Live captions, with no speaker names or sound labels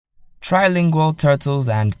trilingual turtles,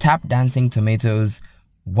 and tap dancing tomatoes.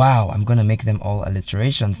 Wow, I'm gonna make them all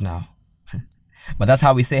alliterations now. But that's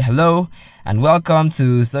how we say hello, and welcome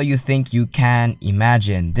to So You Think You Can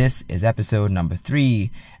Imagine. This is episode number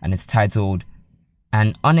 3, and it's titled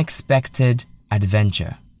An Unexpected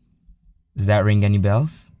Adventure. Does that ring any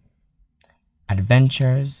bells?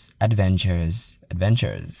 Adventures, adventures,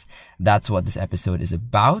 adventures. That's what this episode is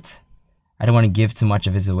about. I don't want to give too much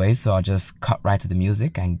of it away, so I'll just cut right to the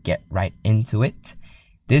music and get right into it.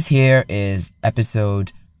 This here is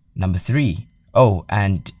episode number 3. Oh,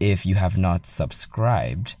 and if you have not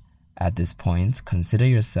subscribed at this point, consider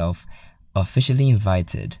yourself officially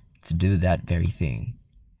invited to do that very thing.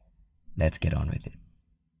 Let's get on with it.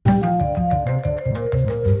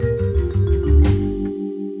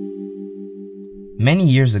 Many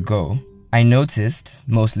years ago, I noticed,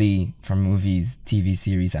 mostly from movies, TV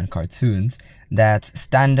series, and cartoons, that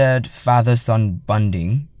standard father-son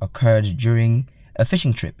bonding occurred during a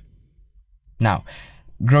fishing trip. Now,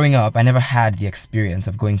 growing up, I never had the experience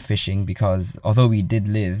of going fishing because although we did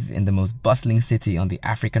live in the most bustling city on the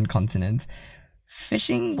African continent,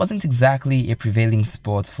 fishing wasn't exactly a prevailing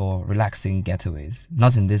sport for relaxing getaways,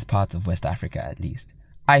 not in this part of West Africa at least.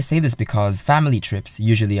 I say this because family trips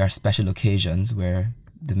usually are special occasions where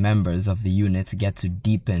the members of the unit get to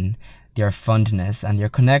deepen their fondness and their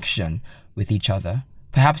connection with each other.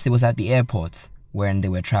 Perhaps it was at the airport when they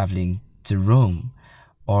were traveling to Rome,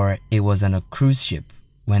 or it was on a cruise ship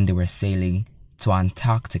when they were sailing to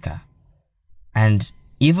Antarctica. And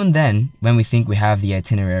even then, when we think we have the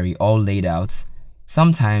itinerary all laid out,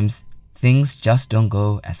 sometimes things just don't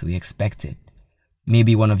go as we expected.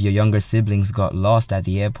 Maybe one of your younger siblings got lost at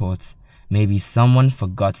the airport. Maybe someone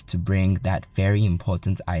forgot to bring that very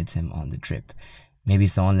important item on the trip. Maybe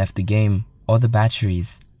someone left the game or the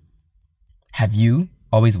batteries. Have you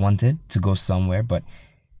always wanted to go somewhere, but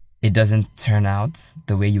it doesn't turn out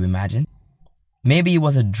the way you imagined? Maybe it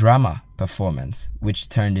was a drama performance which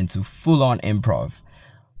turned into full-on improv.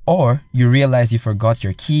 Or you realized you forgot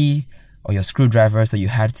your key or your screwdriver, so you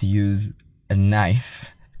had to use a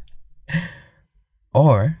knife.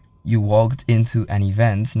 Or you walked into an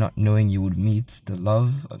event not knowing you would meet the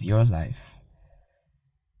love of your life.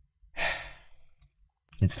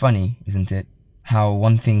 It's funny, isn't it, how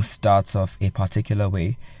one thing starts off a particular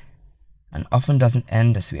way and often doesn't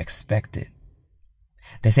end as we expected.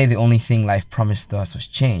 They say the only thing life promised us was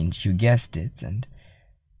change. You guessed it. And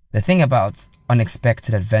the thing about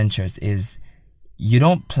unexpected adventures is you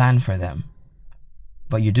don't plan for them,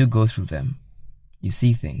 but you do go through them. You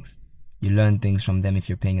see things. You learn things from them if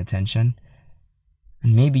you're paying attention.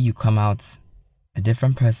 And maybe you come out a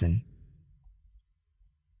different person.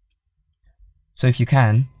 So if you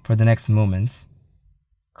can, for the next moments,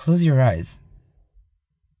 close your eyes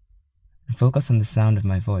and focus on the sound of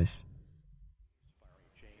my voice.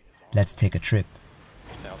 Let's take a trip.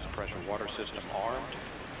 Sound suppression water system armed.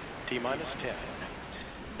 T-minus 10.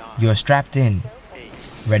 9, You're strapped in, 8,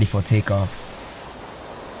 ready for takeoff.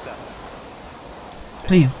 7.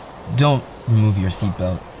 Please don't remove your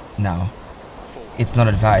seatbelt now. It's not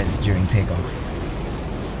advised during takeoff.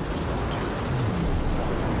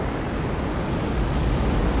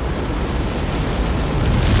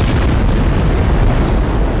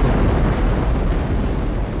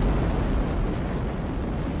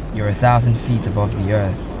 You're 1,000 feet above the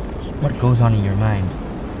earth. What goes on in your mind?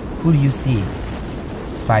 Who do you see?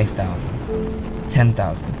 5,000,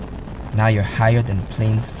 10,000. Now you're higher than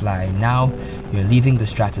planes fly. Now you're leaving the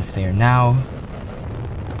stratosphere. Now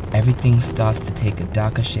everything starts to take a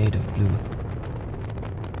darker shade of blue.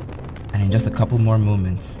 And in just a couple more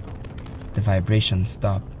moments, the vibrations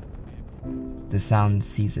stop. The sound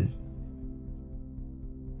ceases.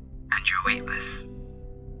 And you're weightless.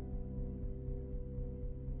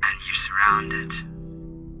 And you're surrounded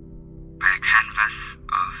by a canvas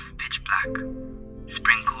of pitch black,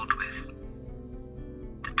 sprinkled with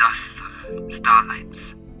the dust of starlights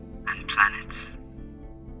and planets.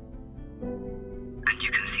 And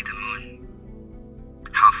you can see the moon,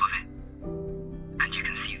 half of it, and you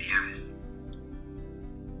can see the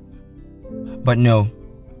earth. But no,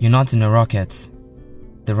 you're not in a rocket.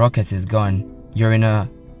 The rocket is gone. You're in a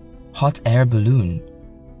hot air balloon.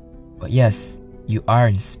 But yes, you are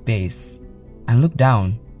in space. And look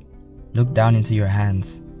down. Look down into your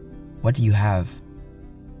hands. What do you have?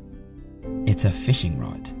 It's a fishing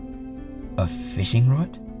rod. A fishing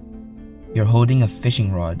rod? You're holding a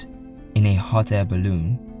fishing rod in a hot air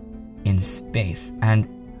balloon in space. And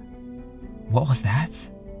what was that?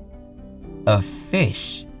 A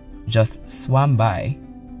fish just swam by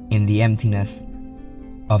in the emptiness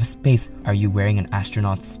of space. Are you wearing an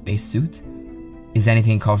astronaut spacesuit? Is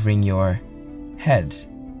anything covering your head?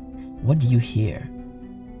 What do you hear?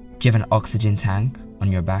 Do you have an oxygen tank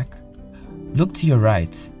on your back? Look to your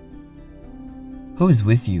right. Who is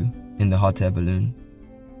with you in the hot air balloon?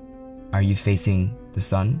 Are you facing the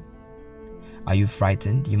sun? Are you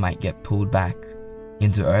frightened you might get pulled back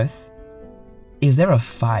into Earth? Is there a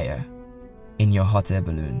fire in your hot air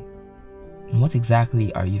balloon? And what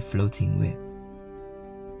exactly are you floating with?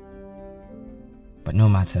 But no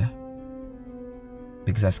matter,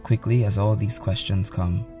 because as quickly as all these questions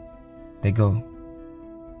come, they go,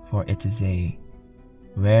 for it is a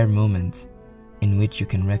rare moment in which you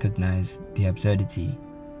can recognize the absurdity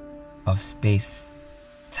of space,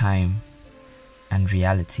 time, and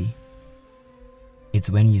reality. It's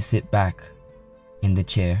when you sit back in the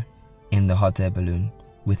chair in the hot air balloon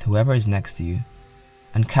with whoever is next to you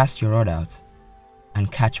and cast your rod out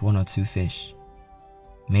and catch one or two fish.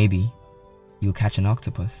 Maybe you'll catch an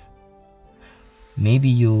octopus. Maybe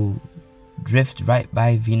you'll drift right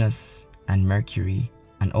by Venus and Mercury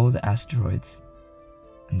and all the asteroids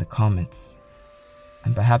and the comets,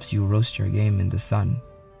 and perhaps you'll roast your game in the sun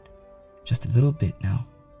just a little bit now.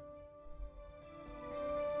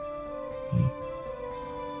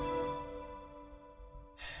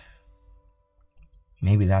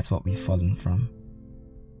 Maybe that's what we've fallen from.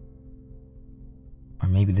 Or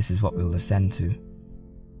maybe this is what we'll ascend to.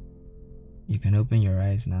 You can open your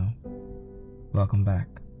eyes now. Welcome back.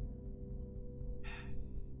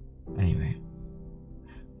 Anyway,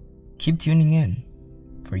 keep tuning in,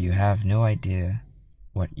 for you have no idea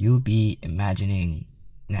what you'll be imagining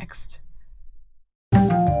next.